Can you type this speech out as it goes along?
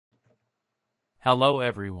Hello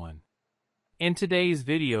everyone. In today's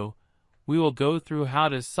video, we will go through how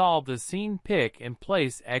to solve the scene pick and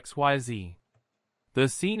place XYZ. The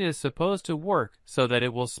scene is supposed to work so that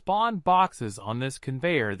it will spawn boxes on this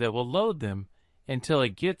conveyor that will load them until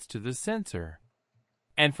it gets to the sensor.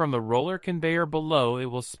 And from the roller conveyor below, it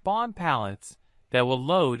will spawn pallets that will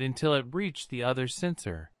load until it reaches the other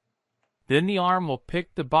sensor. Then the arm will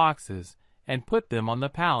pick the boxes and put them on the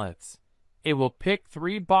pallets. It will pick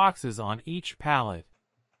 3 boxes on each pallet.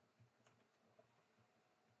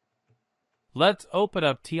 Let's open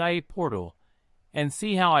up TIA Portal and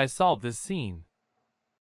see how I solved this scene.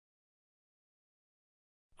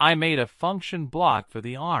 I made a function block for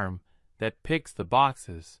the arm that picks the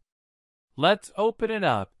boxes. Let's open it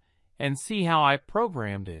up and see how I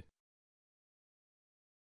programmed it.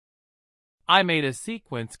 I made a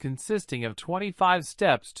sequence consisting of 25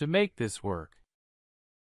 steps to make this work.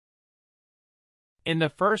 In the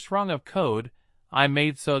first rung of code, I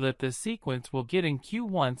made so that the sequence will get in queue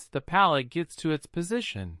once the pallet gets to its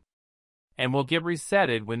position, and will get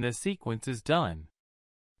resetted when the sequence is done.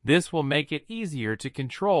 This will make it easier to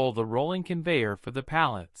control the rolling conveyor for the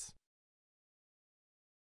pallets.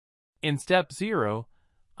 In step 0,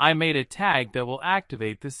 I made a tag that will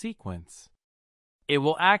activate the sequence. It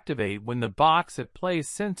will activate when the box at place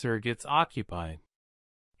sensor gets occupied,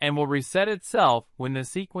 and will reset itself when the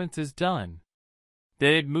sequence is done.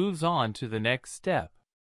 Then it moves on to the next step.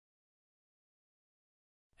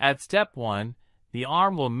 At step 1, the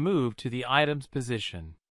arm will move to the item's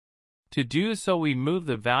position. To do so, we move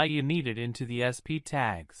the value needed into the SP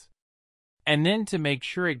tags. And then to make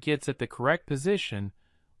sure it gets at the correct position,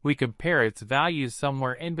 we compare its value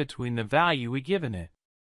somewhere in between the value we given it.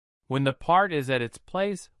 When the part is at its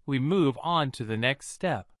place, we move on to the next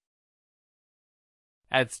step.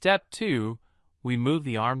 At step 2, we move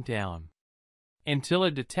the arm down until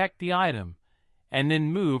it detects the item, and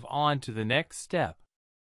then move on to the next step.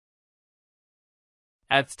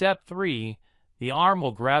 At step 3, the arm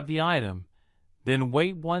will grab the item, then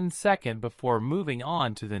wait 1 second before moving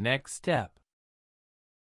on to the next step.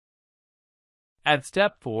 At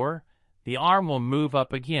step 4, the arm will move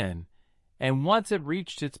up again, and once it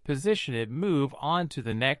reached its position, it move on to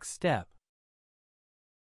the next step.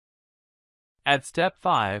 At step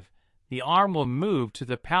 5, the arm will move to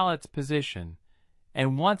the pallet's position,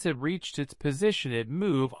 and once it reached its position, it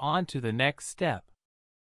move on to the next step.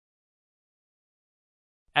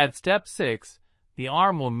 At step 6, the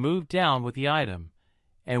arm will move down with the item,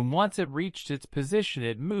 and once it reached its position,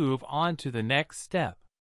 it move on to the next step.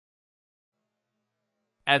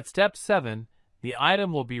 At step 7, the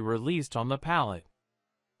item will be released on the pallet.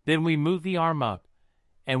 Then we move the arm up,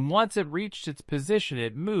 and once it reached its position,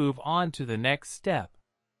 it move on to the next step.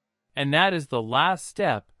 And that is the last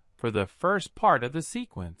step for the first part of the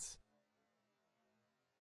sequence.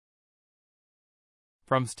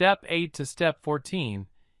 From step 8 to step 14,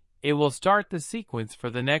 it will start the sequence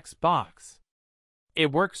for the next box.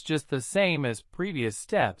 It works just the same as previous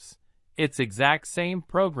steps. It's exact same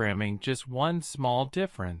programming, just one small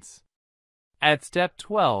difference. At step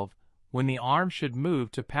 12, when the arm should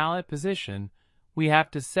move to pallet position, we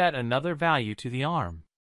have to set another value to the arm.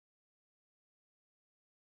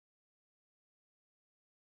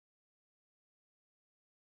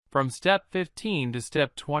 From step 15 to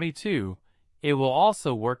step 22, it will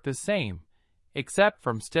also work the same, except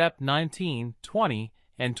from step 19, 20,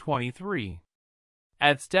 and 23.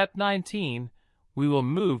 At step 19, we will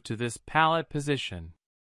move to this pallet position.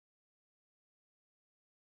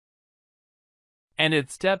 And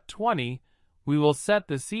at step 20, we will set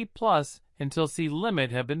the C+ until C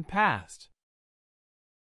limit have been passed.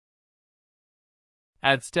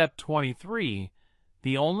 At step 23,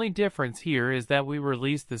 the only difference here is that we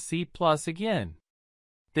release the C+ again.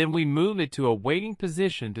 Then we move it to a waiting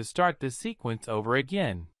position to start the sequence over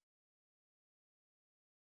again.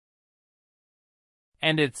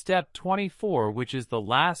 And at step 24, which is the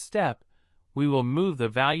last step, we will move the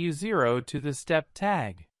value 0 to the step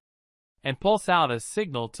tag and pulse out a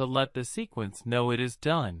signal to let the sequence know it is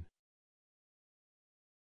done.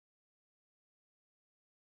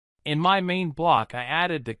 In my main block, I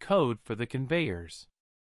added the code for the conveyors.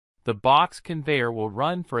 The box conveyor will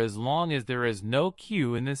run for as long as there is no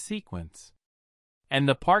queue in the sequence, and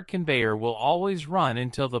the part conveyor will always run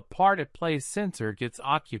until the part at place sensor gets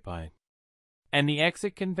occupied. And the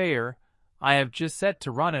exit conveyor, I have just set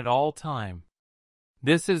to run at all time.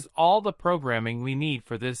 This is all the programming we need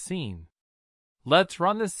for this scene. Let's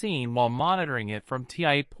run the scene while monitoring it from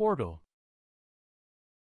TIA Portal.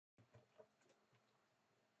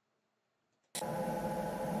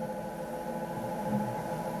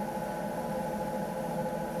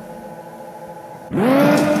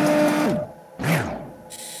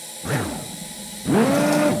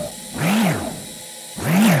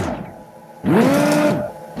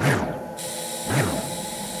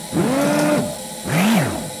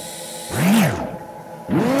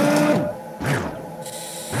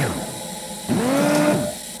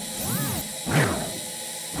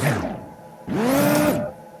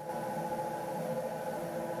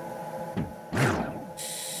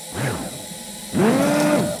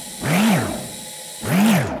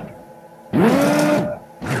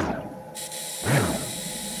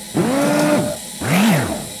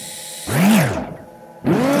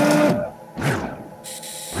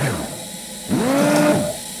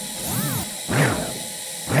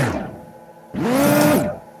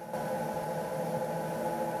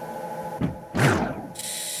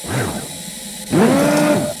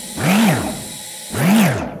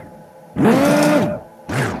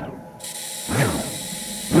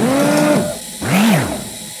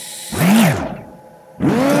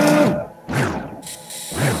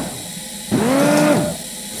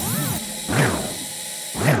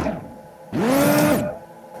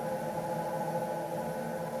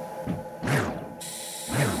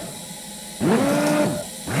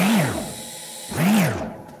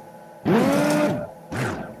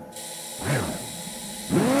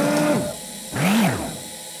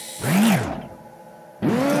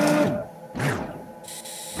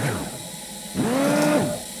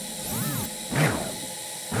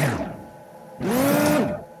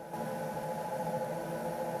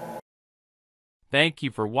 Thank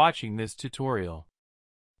you for watching this tutorial.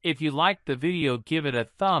 If you liked the video, give it a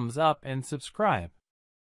thumbs up and subscribe.